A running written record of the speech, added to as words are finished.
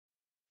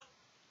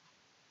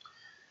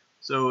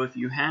So if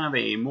you have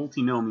a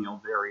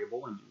multinomial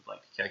variable and you'd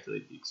like to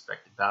calculate the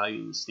expected value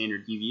and the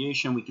standard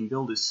deviation, we can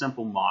build a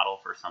simple model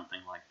for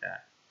something like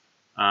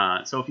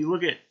that. So if you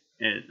look at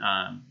it,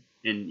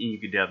 and you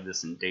could have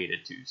this in data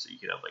too, so you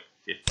could have like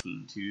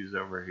 15 2's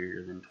over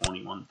here, then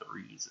 21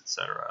 3's,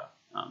 etc.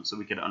 So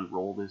we could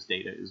unroll this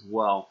data as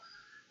well.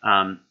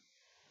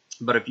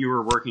 But if you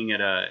were working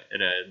at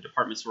a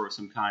department store of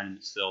some kind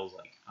that sells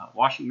like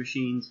washing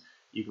machines,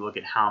 you can look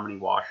at how many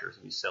washers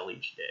we sell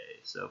each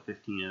day. So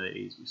 15 of the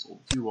days we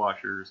sold 2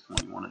 washers,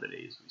 21 of the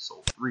days we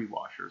sold 3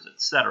 washers,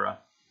 etc.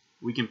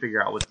 We can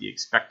figure out what the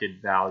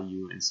expected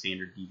value and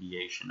standard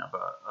deviation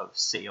of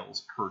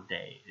sales per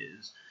day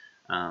is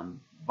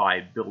by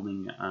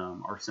building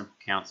our simple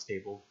counts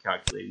table,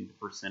 calculating the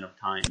percent of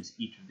times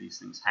each of these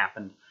things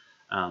happened,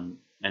 and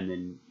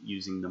then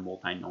using the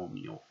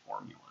multinomial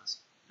formulas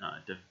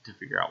to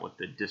figure out what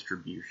the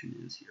distribution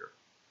is here.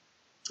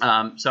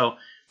 So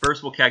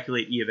first we'll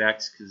calculate e of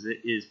x because it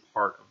is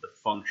part of the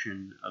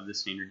function of the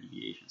standard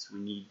deviation. So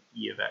we need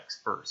e of x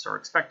first. Our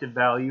expected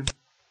value,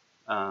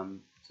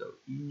 so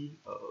e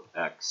of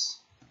x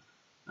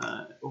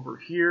over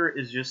here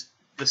is just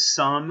the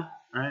sum,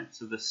 right?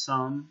 So the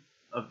sum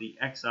of the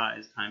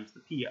xi's times the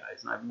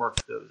pi's, and I've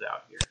marked those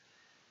out here.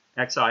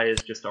 Xi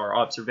is just our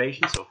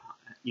observation, so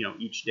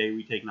each day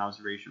we take an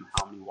observation of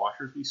how many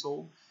washers we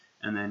sold,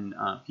 and then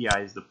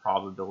pi is the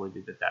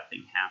probability that that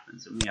thing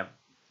happens, and we have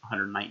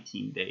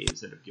 119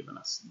 days that have given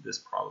us this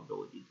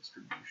probability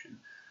distribution.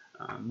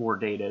 More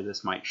data,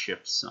 this might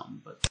shift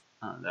some, but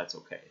that's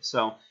okay.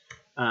 So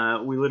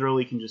we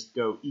literally can just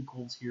go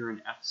equals here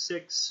in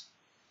F6.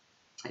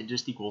 It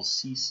just equals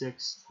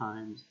C6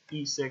 times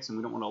E6, and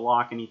we don't want to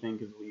lock anything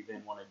because we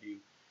then want to do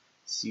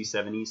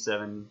C7,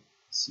 E7,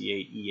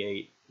 C8,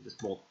 E8,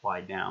 just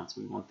multiply down. So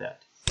we want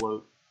that to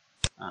float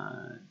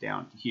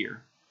down to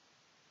here.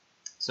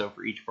 So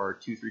for each of our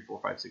 2, 3, 4,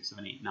 5, 6,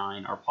 7, 8,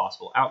 9, our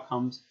possible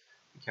outcomes,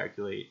 we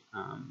calculate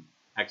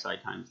xi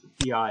times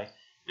the pi,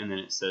 and then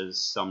it says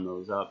sum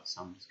those up.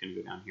 So I'm just going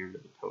to go down here into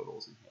the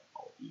totals and hit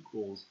all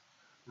equals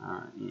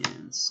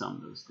and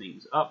sum those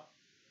things up.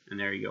 And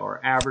there you go.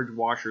 Our average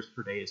washers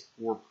per day is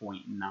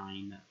 4.91.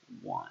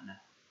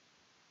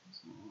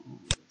 So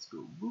let's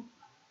go. Whoop.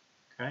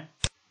 Okay.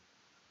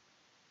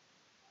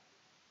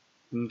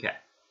 Okay.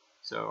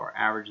 So our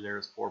average there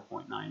is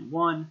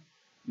 4.91.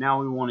 Now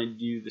we want to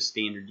do the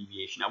standard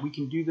deviation. Now we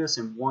can do this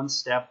in one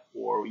step,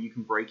 or you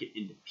can break it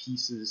into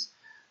pieces.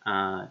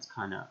 It's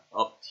kind of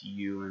up to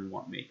you and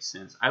what makes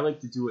sense. I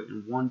like to do it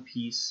in one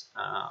piece.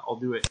 I'll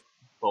do it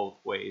both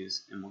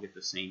ways, and we'll get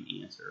the same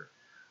answer.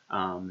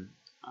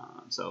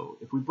 So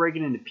if we break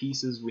it into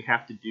pieces, we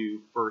have to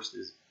do first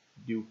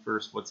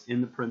what's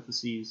in the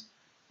parentheses,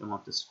 then we'll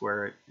have to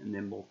square it, and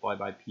then multiply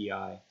by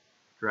pi,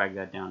 drag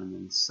that down, and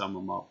then sum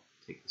them up,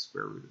 take the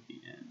square root of the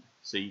end.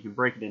 So you can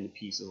break it into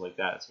pieces like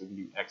that. So we can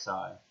do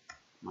xi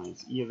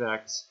minus e of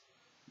x,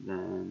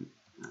 then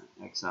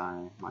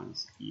xi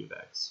minus e of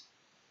x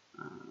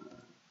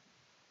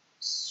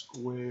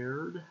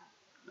squared.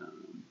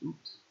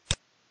 Oops,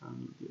 I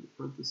need to do the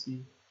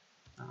parentheses.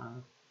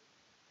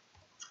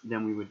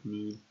 Then we would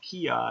need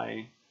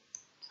pi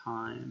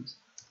times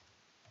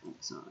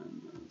xi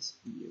minus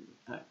e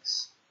of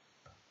x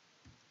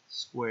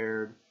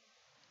squared,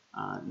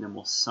 and then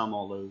we'll sum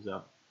all those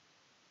up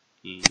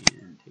and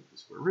take the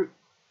square root.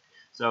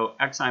 So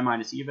xi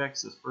minus e of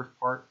x is the first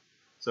part.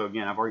 So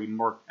again, I've already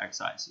marked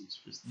xi, so it's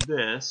just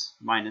this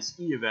minus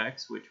e of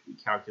x, which we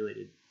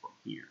calculated from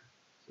here.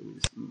 So we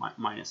just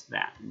minus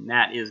that, and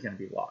that is going to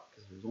be locked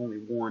because there's only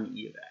one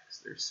e of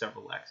x. There's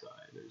several xi.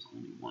 There's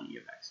only one e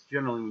of x.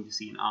 Generally, when you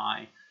see an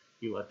I,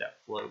 you let that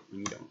float. When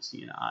you don't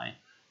see an I,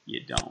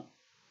 you don't.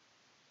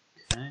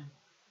 Okay.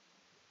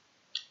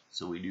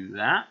 So we do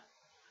that.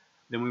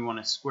 Then we want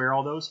to square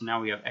all those. So now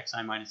we have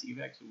xi minus e of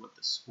x. We want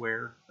the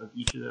square of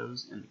each of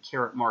those, and the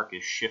caret mark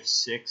is shift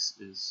 6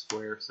 is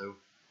square. So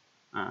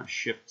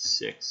shift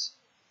 6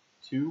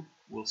 2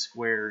 will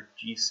square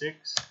g6.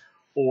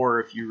 Or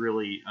if you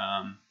really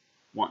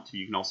want to,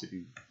 you can also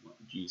do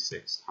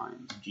g6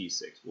 times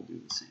g6. We'll do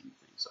the same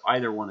thing. So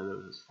either one of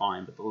those is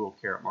fine, but the little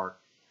caret mark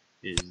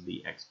is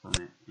the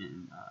exponent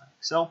in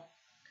Excel.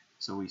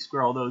 So we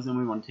square all those, and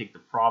we want to take the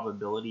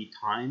probability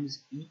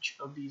times each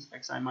of these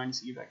xi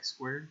minus e of x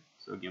squared.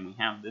 So again, we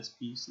have this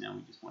piece. Now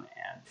we just want to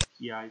add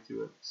the pi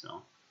to it.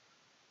 So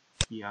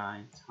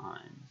pi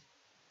times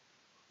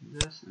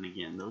this, and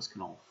again, those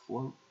can all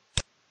float.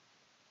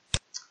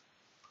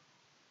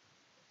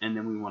 And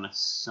then we want to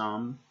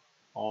sum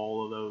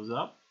all of those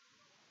up.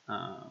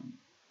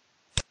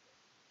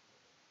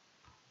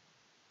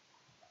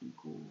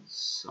 Equals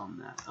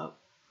sum that up.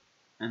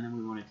 And then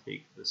we want to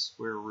take the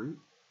square root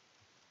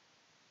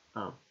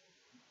of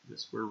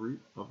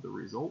the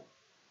result.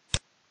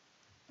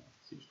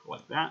 So just go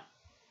like that.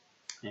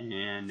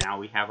 And now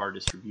we have our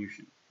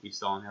distribution. We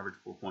saw an average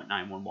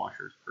 4.91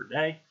 washers per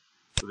day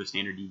with a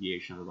standard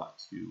deviation of about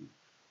 2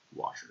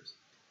 washers.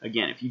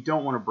 Again, if you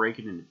don't want to break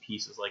it into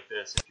pieces like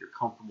this, if you're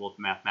comfortable with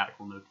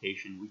mathematical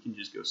notation, we can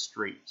just go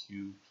straight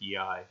to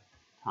pi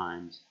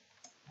times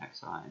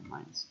xi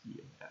minus e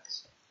of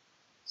x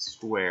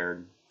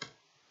squared,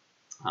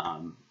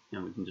 and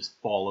we can just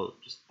follow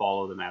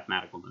the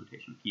mathematical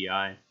notation.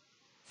 Pi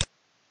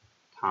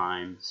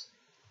times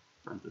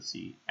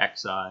parenthesis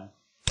xi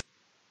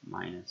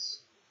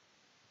minus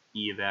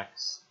e of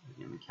x.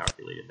 Again, we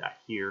calculated that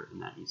here,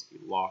 and that needs to be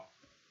log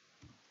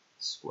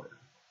squared.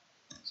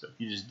 So if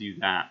you just do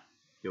that,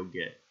 you'll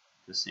get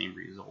the same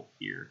result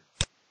here.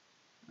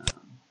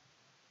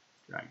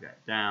 Drag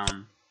that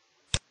down,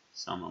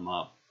 sum them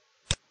up,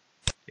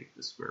 take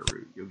the square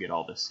root. You'll get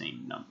all the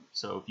same numbers.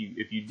 So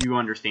if you do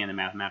understand the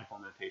mathematical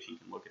notation, you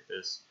can look at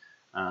this,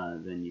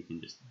 then you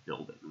can just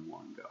build it in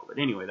one go. But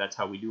anyway, that's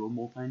how we do a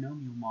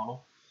multinomial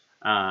model,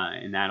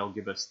 and that'll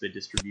give us the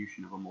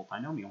distribution of a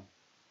multinomial.